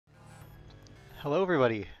Hello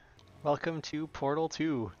everybody, welcome to Portal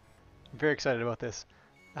 2. I'm very excited about this.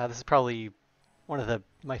 This is probably one of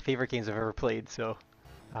my favorite games I've ever played, so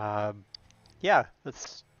yeah,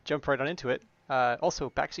 let's jump right on into it. Also,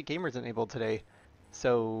 Backseat Gamer is enabled today,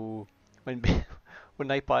 so when when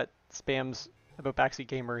Nightbot spams about Backseat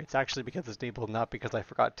Gamer, it's actually because it's enabled, not because I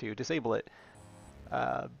forgot to disable it.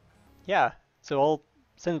 Yeah, so I'll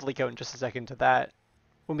send the link out in just a second to that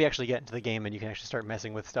when we actually get into the game and you can actually start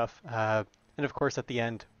messing with stuff. And of course, at the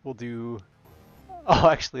end, we'll do. Oh,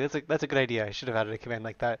 actually, that's a good idea. I should have added a command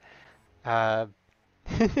like that. Uh,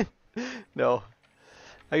 no,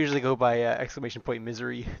 I usually go by exclamation point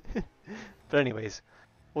misery. But anyways,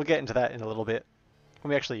 we'll get into that in a little bit when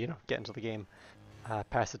we actually, get into the game,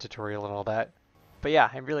 past the tutorial and all that. But yeah,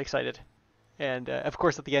 I'm really excited. And of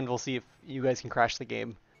course, at the end, we'll see if you guys can crash the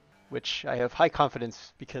game, which I have high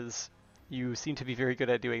confidence because you seem to be very good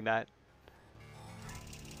at doing that.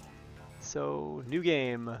 So, new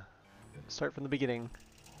game. Start from the beginning.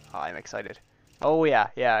 Oh, I'm excited. Oh yeah,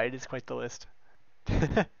 it is quite the list.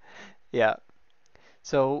 Yeah.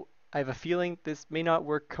 So, I have a feeling this may not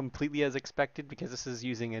work completely as expected because this is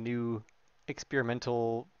using a new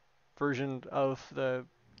experimental version of the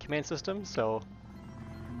command system, so...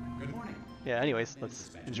 Good morning. Yeah, anyways,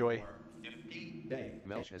 let's enjoy.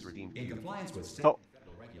 Melch has redeemed In Q. compliance with state Oh. and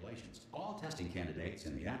federal regulations, all testing candidates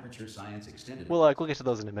in the Aperture Science Extended We'll get to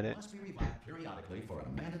those in a minute. must be revived periodically for a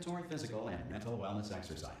mandatory physical and mental wellness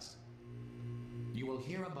exercise. You will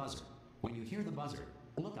hear a buzzer. When you hear the buzzer,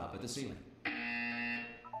 look up at the ceiling.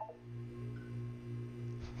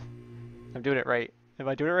 I'm doing it right. Am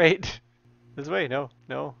I doing it right? This way? No.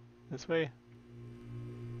 This way.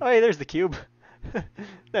 Oh, hey, there's the cube.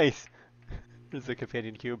 Nice. There's the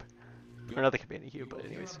companion cube. Or not the companion cube, but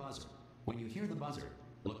anyways. Hear a buzzer. When you hear the buzzer,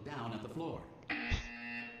 look down at the floor.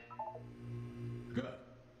 Good.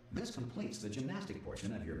 This completes the gymnastic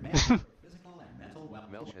portion of your mandatory physical and mental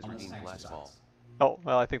Melch has wellness redeemed glass ball. exercise. Oh,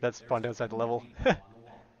 well, I think that's spawned outside the level. On the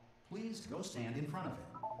wall. Please go stand in front of it.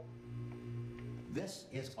 This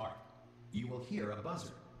is art. You will hear a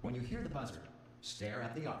buzzer. When you hear the buzzer, stare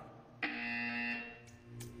at the art. Am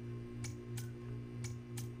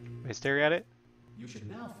I staring at it? You should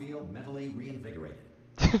now feel mentally reinvigorated.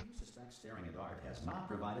 If you suspect staring at art has not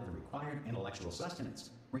provided the required intellectual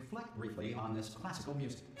sustenance, reflect briefly on this classical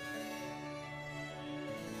music.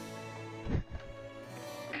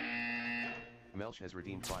 Melch has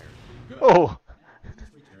redeemed fire. Good. Oh! Please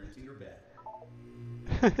return to your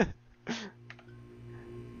bed.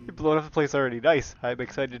 You're blowing up the place already. Nice. I'm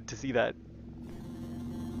excited to see that.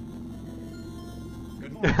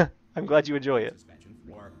 Good morning. I'm glad you enjoy it. Suspension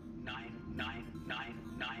for 9999999.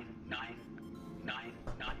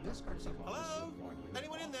 This courtesy call is Hello? to inform you that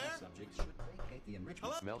Anyone in all there? subjects should vacate the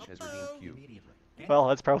enrichment Hello? Melch has redeemed Q. immediately. Well,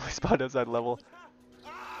 that's probably spawned outside the level.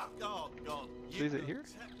 Ah! Oh, God. So is it here?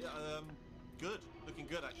 Good. Looking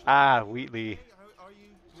good, actually. Ah, Wheatley. How are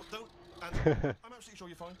you? Well, don't answer. I'm absolutely sure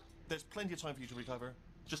you're fine. There's plenty of time for you to recover.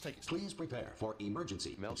 Just take it slow. Please prepare for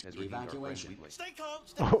emergency Melch has redeemed our friend evacuation. Wheatley. Stay calm.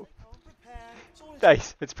 Stay Oh. calm. Prepare. It's always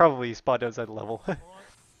Nice. It's probably spawned outside the level. all right.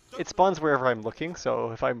 Don't It spawns wherever I'm looking,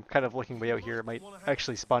 so if I'm kind of looking way out here, it might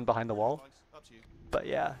actually spawn behind the wall. Up to you. But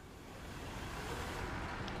yeah.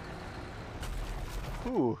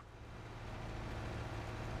 Ooh.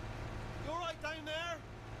 You all right down there?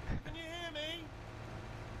 Can you hear me?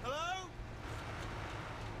 Hello?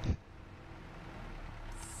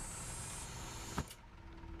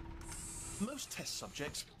 Most test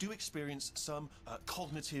subjects do experience some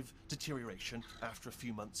cognitive deterioration after a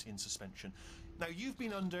few months in suspension. Now, you've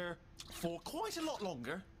been under for quite a lot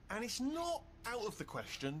longer, and it's not out of the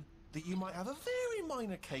question that you might have a very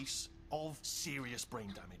minor case of serious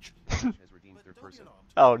brain damage. Melch has redeemed But third don't be person. alarmed.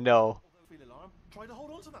 Oh no. Feel alarm. Try to hold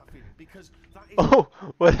on to that feeling, because that is... Oh,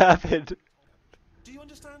 what happened? Do you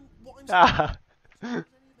understand what I'm saying? Ah. Does it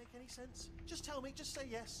make any sense? Just tell me, just say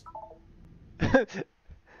yes.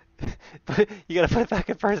 But you gotta put it back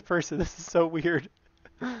in first person. This is so weird.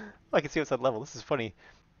 I can see outside level. This is funny.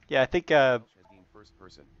 Yeah, I think. Melch has deemed first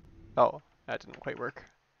person. Oh, that didn't quite work.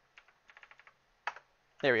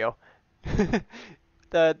 There we go.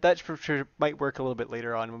 That sure might work a little bit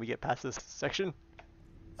later on when we get past this section.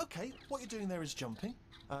 Okay, what you're doing there is jumping.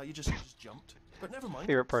 You just jumped. But never mind.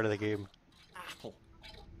 Favorite part of the game. Apple.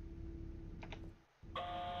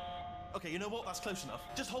 Okay, you know what? That's close enough.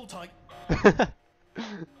 Just hold tight.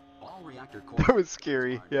 All reactor core That was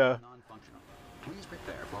scary, are yeah. non-functional. Please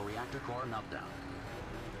prepare for reactor core meltdown.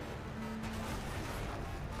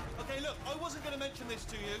 Okay, look, I wasn't going to mention this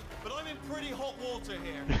to you, but I'm in pretty hot water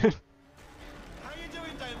here. How you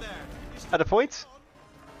doing down there? You still Out of points?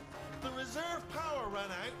 on? The reserve power ran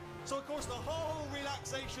out, So of course the whole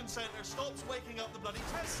relaxation centre stops waking up the bloody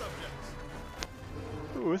test subjects.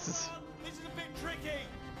 Ooh, this is... This is a bit tricky.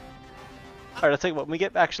 All right, I'll tell you what. When we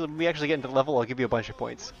actually get into the level, I'll give you a bunch of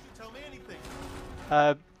points. Tell me anything.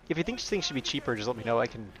 If you think things should be cheaper, just let me know. I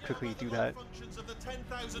can quickly do that. Functions of the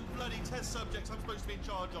 10,000 bloody test subjects I'm supposed to be in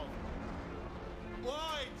charge of.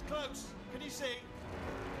 Wide, close. Can you see?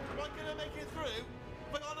 Am I gonna make it through?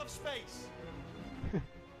 Have I got enough space?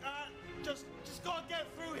 Just gotta get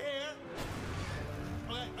through here.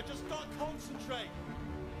 Okay, I just gotta concentrate.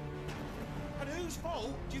 And whose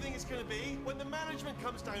fault do you think it's gonna be when the management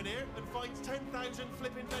comes down here and finds 10,000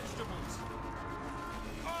 flipping vegetables?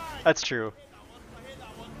 Right. That's true. I hit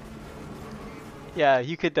that one. Yeah,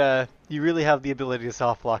 you could. You really have the ability to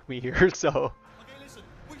soft block me here. So. Okay, listen.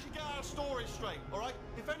 We should get our story straight, all right?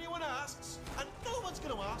 If anyone asks, and no one's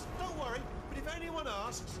gonna ask, don't worry. But if anyone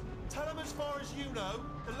asks, tell them as far as you know,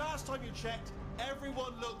 the last time you checked,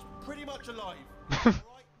 everyone looked pretty much alive.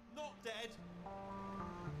 Alright? Not dead.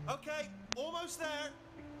 Okay, almost there.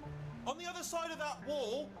 On the other side of that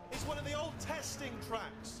wall is one of the old testing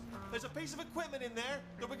tracks. There's a piece of equipment in there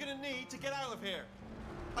that we're gonna need to get out of here.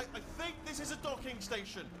 I think this is a docking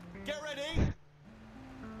station. Get ready.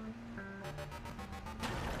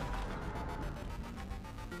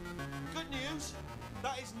 Good news,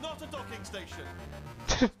 that is not a docking station.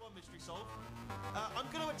 That's one mystery solved. I'm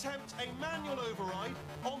going to attempt a manual override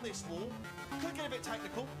on this wall. Could get a bit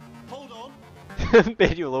technical. Hold on.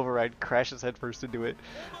 Manual override crashes headfirst into it.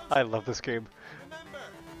 I love this game. Remember,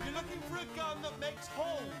 you're looking for a gun that makes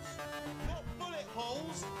holes. Not bullet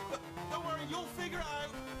holes, but don't worry, you'll figure it out.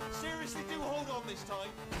 Seriously, do hold on this time.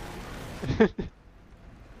 There we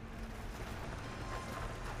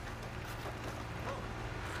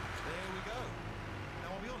go.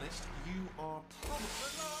 Now, I'll be honest, you are probably...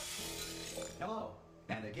 Hello,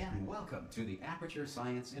 and again, welcome to the Aperture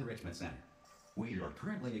Science Enrichment Center. We are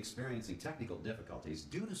currently experiencing technical difficulties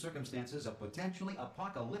due to circumstances of potentially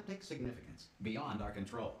apocalyptic significance beyond our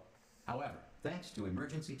control. However, thanks to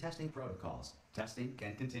emergency testing protocols, testing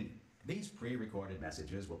can continue. These pre-recorded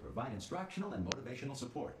messages will provide instructional and motivational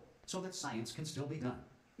support so that science can still be done,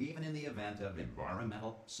 even in the event of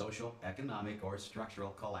environmental, social, economic, or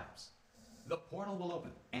structural collapse. The portal will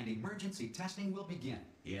open and emergency testing will begin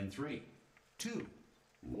in 3, 2,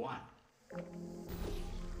 1.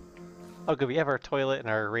 Oh, good. We have our toilet and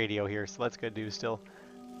our radio here, so that's good news still.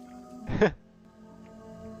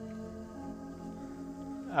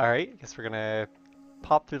 Alright, guess we're gonna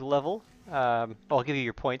pop through the level. I'll give you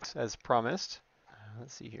your points as promised.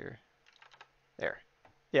 Let's see here. There.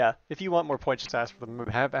 Yeah, if you want more points, just ask for them.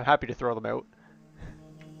 I'm happy to throw them out.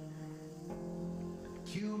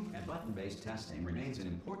 Cube and button-based testing remains an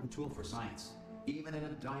important tool for science, even in a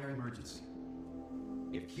dire emergency.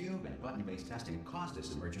 If cube and button-based testing caused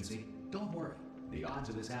this emergency, don't worry. The odds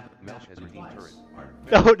of this happening Melch has redeemed turret. are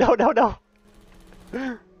No, no, no,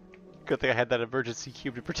 no! Good thing I had that emergency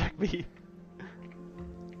cube to protect me.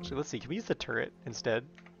 Actually, let's see. Can we use the turret instead?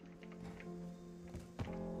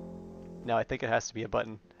 No, I think it has to be a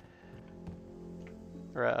button.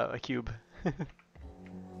 Or a cube.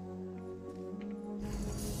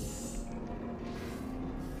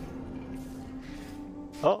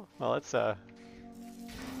 Oh, well, that's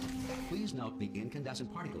Please note the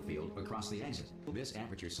incandescent particle field across the exit. This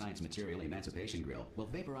Aperture Science Material Emancipation Grill will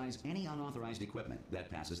vaporize any unauthorized equipment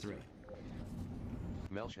that passes through it.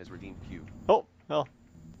 Melch has redeemed cube. Oh, well,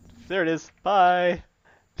 there it is. Bye.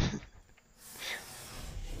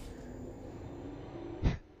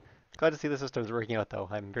 Glad to see the system's working out, though.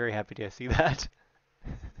 I'm very happy to see that.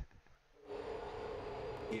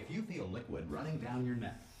 If you feel liquid running down your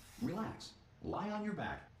neck, relax, lie on your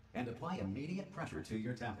back, and apply immediate pressure to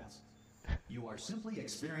your temples. You are simply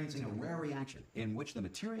experiencing a rare reaction in which the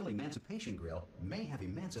Material Emancipation Grill may have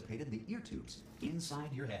emancipated the ear tubes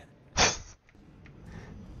inside your head.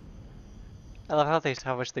 I love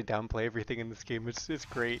how much they downplay everything in this game. It's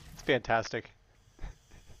great. It's fantastic.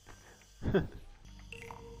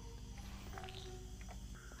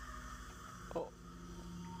 Oh,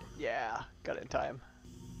 yeah, got it in time.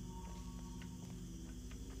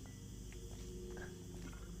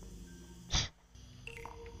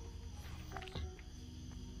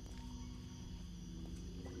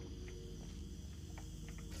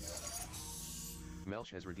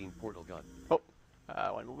 Melch has redeemed portal gun. Oh,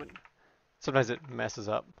 one moment. Sometimes it messes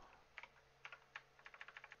up.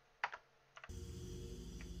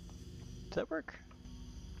 Does that work?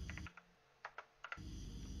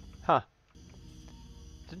 Huh.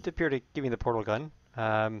 Didn't appear to give me the portal gun.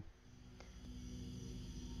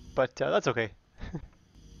 But that's okay.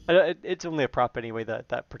 It's only a prop anyway,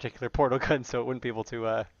 that particular portal gun, so it wouldn't be able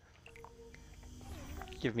to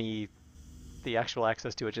give me the actual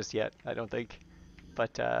access to it just yet, I don't think.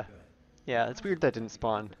 But Good. yeah, it's Because weird of the that didn't technical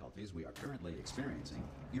spawn. difficulties we are currently experiencing,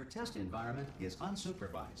 your test environment is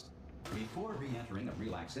unsupervised. Before re-entering a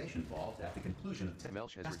relaxation vault at the conclusion of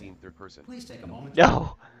Melch has testing, redeemed third person. please take a moment to No!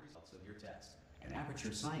 review the results of your test. An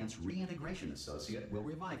Aperture Science Reintegration Associate will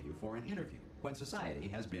revive you for an interview when society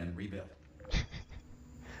has been rebuilt.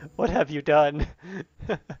 What have you done?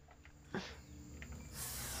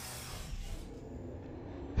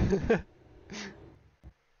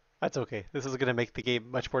 That's okay. This is gonna make the game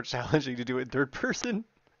much more challenging to do it in third person.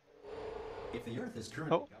 If the Earth is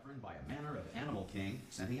currently Oh. governed by a manner of animal king,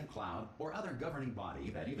 sentient cloud, or other governing body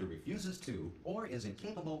that either refuses to or is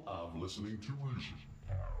incapable of listening to reason.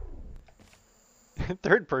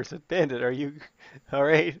 Third person. Bandit, are you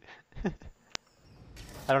alright?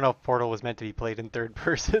 I don't know if Portal was meant to be played in third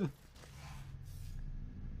person.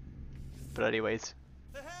 But anyways.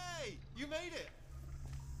 Hey, you made it!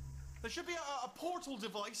 There should be a portal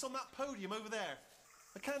device on that podium over there.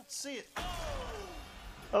 I can't see it.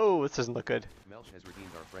 Oh, this doesn't look good. Melch has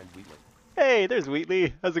redeemed our friend Wheatley. Hey, there's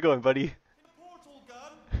Wheatley. How's it going, buddy? In a portal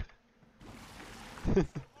gun?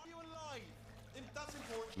 Are you alive? That's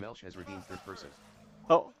important. Melch has redeemed third person.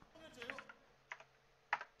 Oh, What I'm gonna do,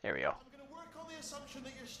 there we go. I'm gonna work on the assumption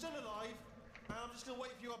that you're still alive, and I'm just gonna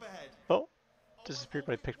wait for you up ahead. Oh, disappeared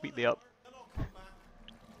when I picked Wheatley up. Then I'll come back,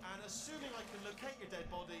 and assuming I can locate your dead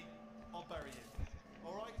body, I'll bury you.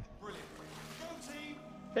 Alright? Brilliant. Go team!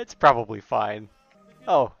 It's probably fine.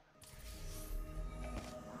 Oh.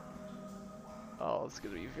 Oh, it's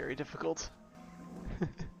gonna be very difficult.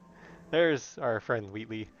 There's our friend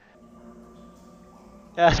Wheatley.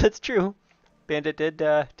 Yeah, that's true. Bandit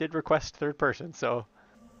did request third person, so.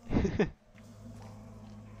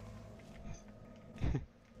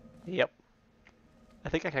 Yep. I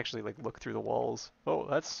think I can actually like look through the walls. Oh,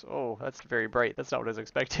 that's very bright. That's not what I was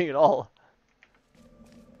expecting at all.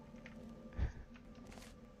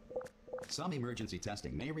 Some emergency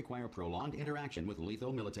testing may require prolonged interaction with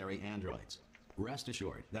lethal military androids. Rest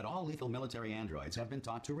assured that all lethal military androids have been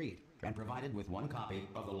taught to read and provided with one copy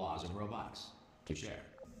of the Laws of Robotics to share.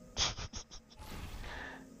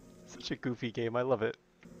 Such a goofy game. I love it.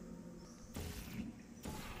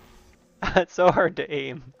 It's so hard to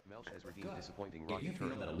aim. Melch has redeemed Good. disappointing If you rocky feel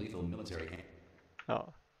turtle. that a lethal military Oh.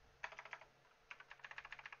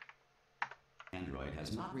 android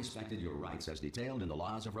has not respected your rights as detailed in the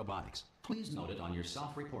Laws of Robotics, please note it on your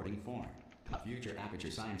self-reporting form. A future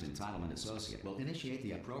Aperture Science Entitlement Associate will initiate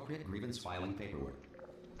the appropriate grievance filing paperwork.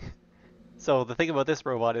 So the thing about this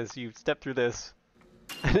robot is you step through this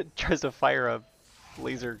and it tries to fire a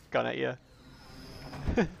laser gun at you.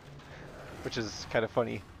 Which is kind of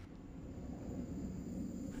funny.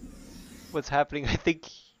 What's happening? I think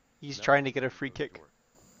he's Melch trying to has get a redeemed free closed kick. door.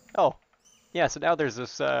 Oh. Yeah, so now there's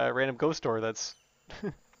this random ghost store that's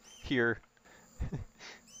here.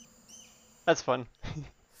 That's fun.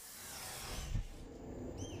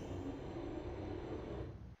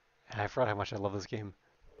 I forgot how much I love this game.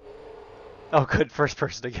 Oh good, first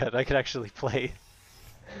person again. I can actually play.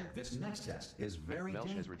 This next test is very Melch has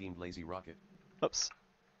dangerous redeemed lazy rocket. Oops.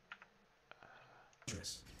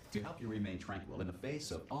 to help you remain tranquil in the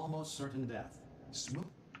face of almost certain death. Smooth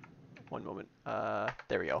One moment.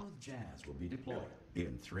 There we go. jazz will be deployed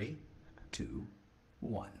in 3, 2,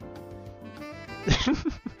 1.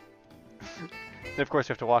 And of course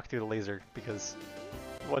we have to walk through the laser because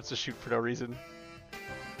it wants to shoot for no reason.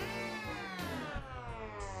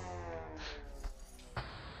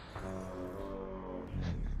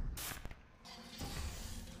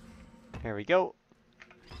 There we go.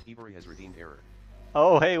 Ebery has redeemed error.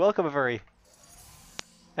 Oh, hey, welcome, Avery.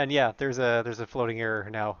 And yeah, there's a floating error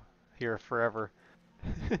now here forever.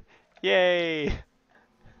 Yay!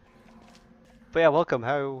 But yeah, welcome.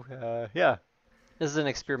 How? Yeah, this is an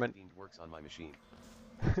experiment. Redeemed works on my machine.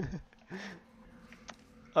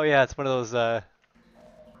 Oh yeah, it's one of those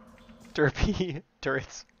derpy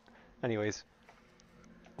turrets. Anyways,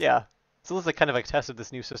 yeah. So this is kind of like test of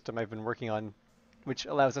this new system I've been working on, which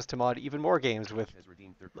allows us to mod even more games with Melch has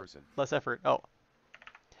redeemed third person. less effort. Oh.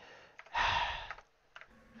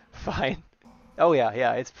 Fine. Oh yeah,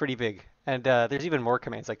 yeah, it's pretty big. And there's even more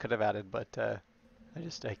commands I could have added, but I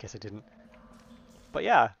guess I didn't. But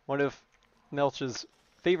yeah, one of Melch's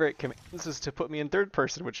favorite commands is to put me in third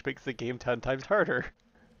person, which makes the game 10 times harder.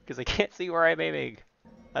 Because I can't see where I'm aiming.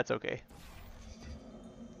 That's okay.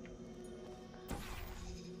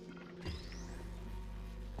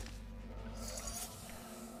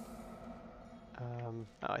 Oh,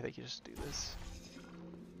 I think you just do this.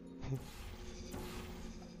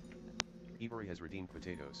 Ebery has redeemed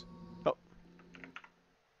potatoes. Oh.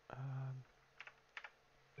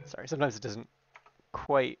 Sorry, sometimes it doesn't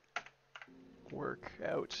quite work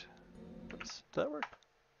out. Oops, does that work?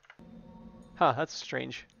 Huh, that's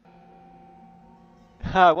strange.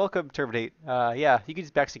 Welcome, Terminate. Yeah, you can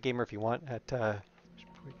use Backseat Gamer if you want at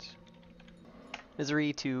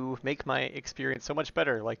Misery to make my experience so much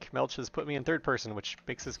better. Like Melch has put me in third person, which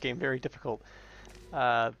makes this game very difficult.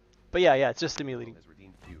 But yeah, it's just simulating. Has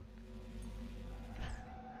redeemed cube.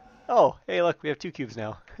 Oh, hey, look, we have 2 cubes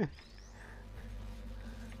now.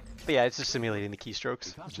 But yeah, it's just simulating the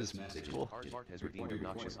keystrokes, Because which is this message is cool. Hardbart has redeemed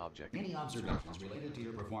obnoxious object. Any observations related to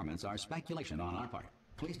your performance are speculation on our part.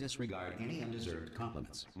 Please disregard any undeserved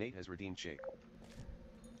compliments. Nate has redeemed shake.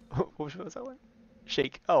 What was that one?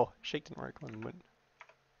 Shake. Oh, shake didn't work. One moment.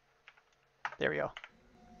 There we go.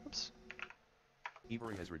 Oops.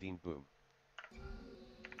 Ebery has redeemed boom.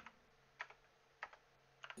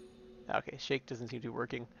 Okay, shake doesn't seem to be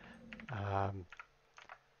working.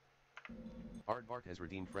 Hardbart has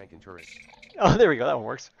redeemed Franken turret. Oh, there we go. That one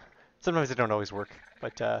works. Sometimes they don't always work,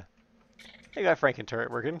 but they got Franken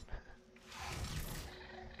turret working.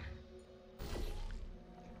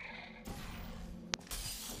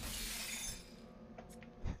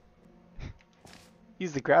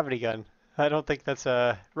 Use the gravity gun. I don't think that's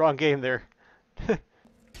a wrong game there.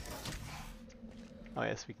 Oh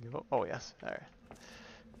yes, we can go. Oh yes. All right.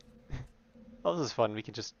 Oh, this is fun. We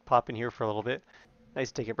can just pop in here for a little bit.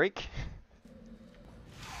 Nice to take a break.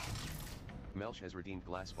 Melch has redeemed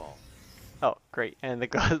glass ball. Oh, great. And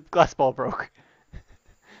the glass ball broke.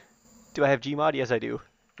 Do I have Gmod? Yes, I do.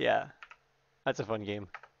 Yeah. That's a fun game.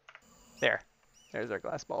 There. There's our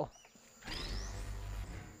glass ball.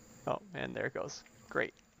 Oh, and there it goes.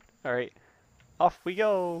 Great. All right. Off we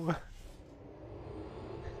go.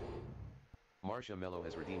 Marcia Mello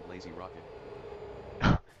has redeemed lazy rocket.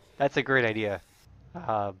 That's a great idea.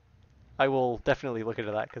 I will definitely look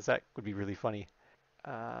into that because that would be really funny.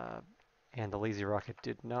 And the lazy rocket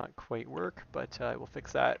did not quite work, but I will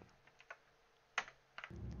fix that.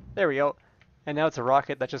 There we go. And now it's a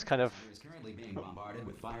rocket that just kind of... Is currently being bombarded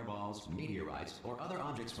with fireballs, meteorites, or other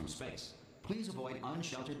objects from space. Please avoid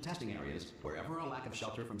unsheltered testing areas wherever a lack of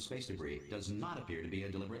shelter from space debris does not appear to be a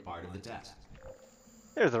deliberate part of the test.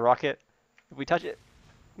 There's a rocket. If we touch it,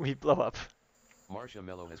 we blow up. Marcia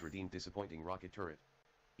Mello has redeemed disappointing rocket turret.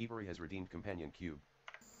 Ebery has redeemed companion cube.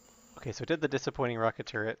 Okay, so it did the disappointing rocket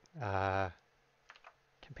turret.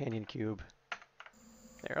 Companion cube.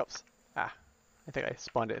 There, oops. Ah, I think I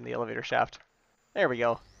spawned it in the elevator shaft. There we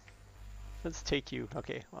go. Let's take you.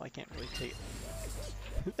 Okay, well I can't really take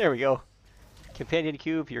it. There we go. Companion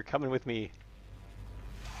cube, you're coming with me.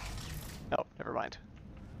 Oh, never mind.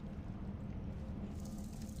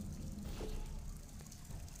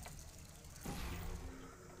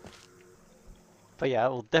 But yeah,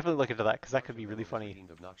 we'll definitely look into that because that could be really funny.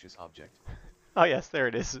 Redeemed obnoxious object. Oh yes, there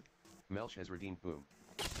it is. Melch has redeemed boom.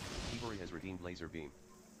 Ebery has redeemed laser beam.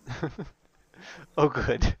 Oh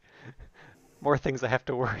good. More things I have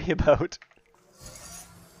to worry about.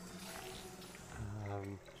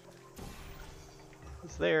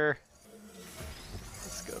 It's there.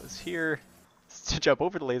 This goes here. It's to jump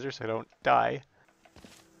over the laser so I don't die.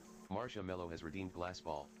 Marcia Mello has redeemed glass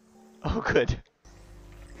ball. Oh good.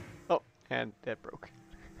 Oh, and that broke.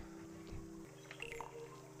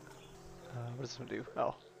 What does this one do?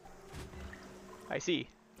 Oh. I see.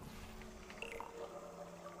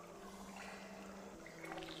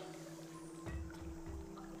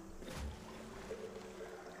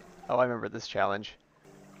 Oh, I remember this challenge.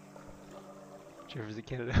 Jersey, in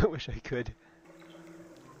Canada. I wish I could.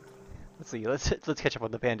 Let's see. Let's catch up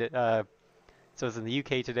on the bandit. So it's in the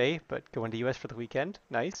UK today, but going to US for the weekend.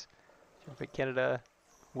 Nice. Jump in Canada.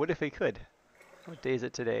 What if I could? What day is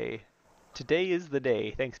it today? Today is the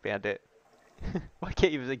day. Thanks, bandit. Why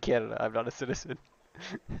can't you visit Canada? I'm not a citizen.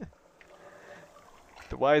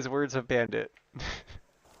 The wise words of bandit.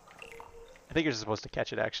 I think you're supposed to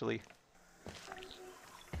catch it actually.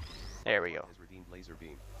 There we go. Has redeemed laser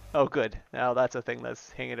beam. Oh good. Now that's a thing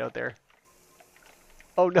that's hanging out there.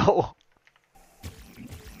 Oh no!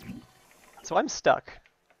 So I'm stuck.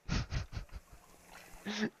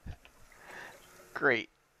 Great.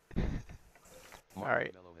 Marcia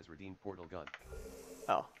Alright. Mello has redeemed portal gun.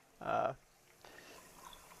 Oh.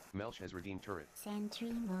 Melch has redeemed turret.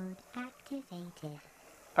 Sentry mode activated.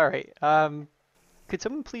 Alright. Could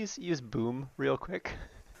someone please use boom real quick?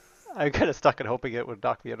 I'm kind of stuck and hoping it would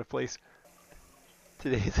knock me out of place.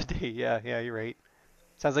 Today's the day. Yeah, you're right.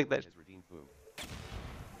 Sounds like that. Has redeemed boom.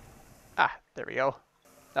 Ah, there we go.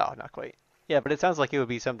 Oh, not quite. Yeah, but it sounds like it would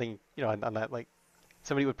be something, you know, on that, like,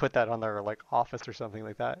 somebody would put that on their, like, office or something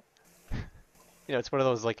like that. You know, it's one of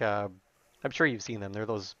those, like, I'm sure you've seen them. They're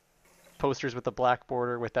those posters with the black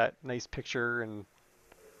border with that nice picture and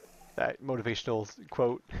that motivational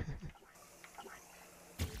quote.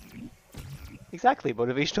 Exactly,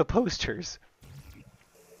 motivational posters.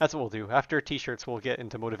 That's what we'll do. After t-shirts, we'll get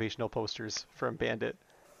into motivational posters from Bandit.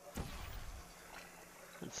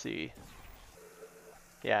 Let's see.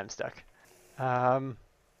 Yeah, I'm stuck. I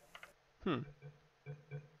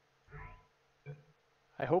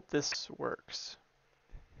hope this works.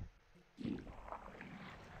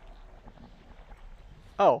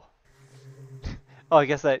 Oh. Oh, I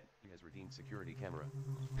guess that... He has redeemed security camera.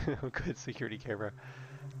 Good security camera.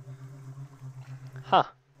 Huh.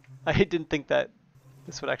 I didn't think that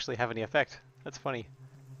this would actually have any effect. That's funny.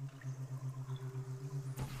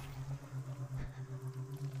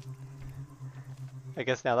 I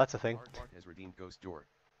guess now that's a thing. Art has redeemed ghost door.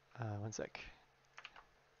 One sec.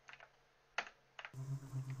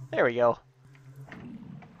 There we go.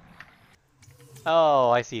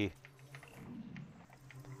 Oh, I see.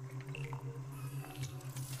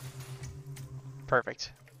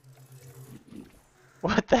 Perfect.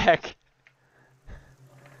 What the heck?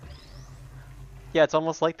 Yeah, it's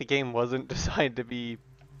almost like the game wasn't designed to be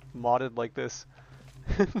modded like this.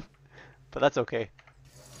 But that's okay.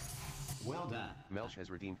 Well done. Melch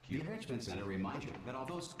has redeemed The cube. Enrichment Center reminds you that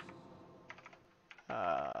although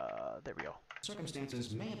There we go.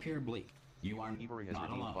 circumstances may appear bleak, you are Ivory has not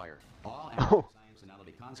redeemed alone. fire. All Oh. amateur science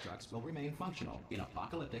analogy constructs will remain functional in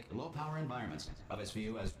apocalyptic, low-power environments of as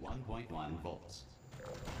few as 1.1 volts.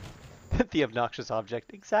 The obnoxious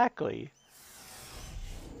object. Exactly.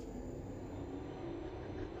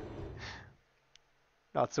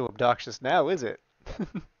 Not so obnoxious now, is it?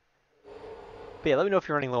 But yeah, let me know if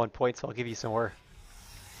you're running low on points. I'll give you some more.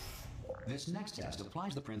 This next test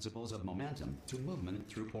applies the principles of momentum to movement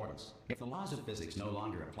through portals. If the laws of physics no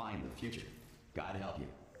longer apply in the future, God help you.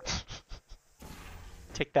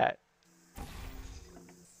 Take that.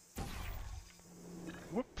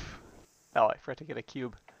 Whoop. Oh, I forgot to get a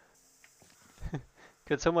cube.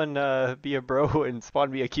 Could someone be a bro and spawn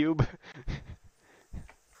me a cube?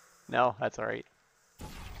 No, that's alright.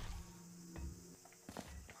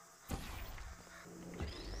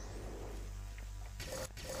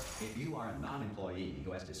 If you are a non-employee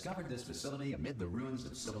who has discovered this facility amid the ruins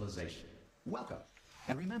of civilization, welcome.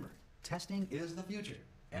 And remember, testing is the future,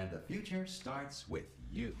 and the future starts with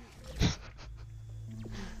you.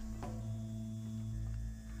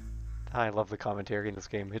 I love the commentary in this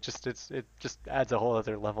game. It just adds a whole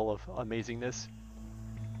other level of amazingness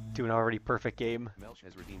to an already perfect game. Melch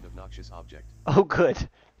has redeemed obnoxious object. Oh, good.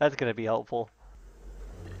 That's gonna be helpful.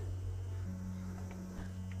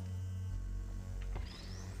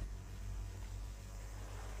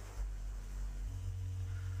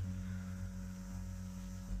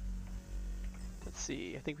 Let's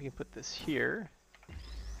see. I think we can put this here.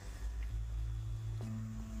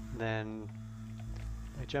 Then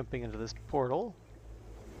by jumping into this portal.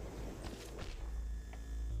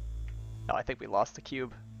 Oh, I think we lost the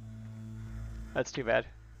cube. That's too bad.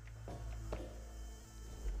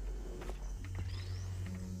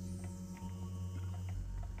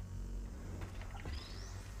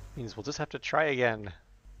 Means we'll just have to try again.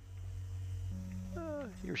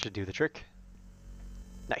 You should do the trick.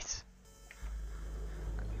 Nice.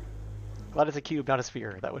 Glad it's a cube, not a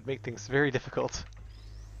sphere. That would make things very difficult.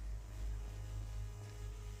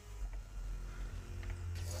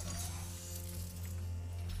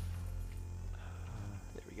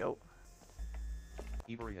 There we go.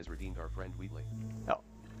 Ivory has redeemed our friend Wheatley. Oh,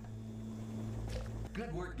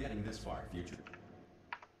 Good work getting this far, future.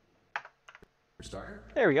 For starter,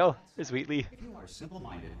 there we go. There's Wheatley. if you are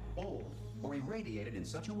simple-minded, bold, or irradiated in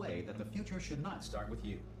such a way that the future should not start with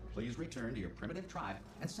you, please return to your primitive tribe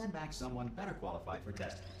and send back someone better qualified for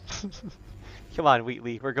testing. Come on,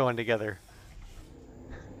 Wheatley. We're going together.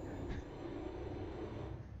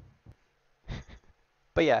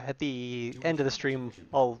 But yeah, at the end of the stream,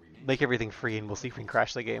 I'll make everything free and we'll see if we can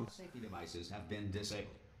crash the game. Safety devices have been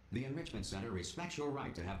disabled. The Enrichment Center respects your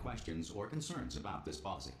right to have questions or concerns about this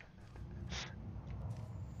policy.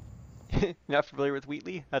 Not familiar with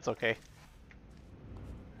Wheatley? That's okay.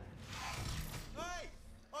 Hey!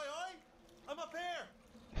 Aye, aye! I'm up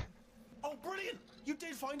here! Oh, brilliant! You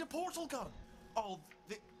did find a portal gun! Oh,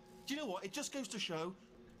 do you know what? It just goes to show,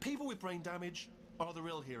 people with brain damage are the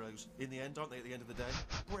real heroes in the end, aren't they, at the end of the day?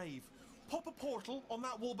 Brave. Pop a portal on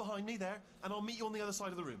that wall behind me there, and I'll meet you on the other side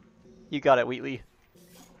of the room. You got it, Wheatley.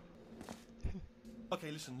 Okay,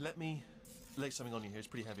 listen, let me lay something on you here. It's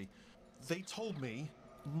pretty heavy. They told me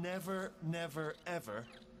never, never, ever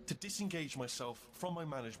to disengage myself from my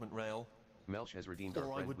management rail Melch has redeemed our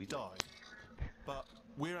or I friend would Wheatley. die. But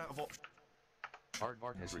we're out of options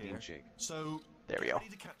Aardvark has here. redeemed Shake. So There we get go. ready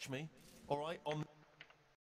to catch me. All right, on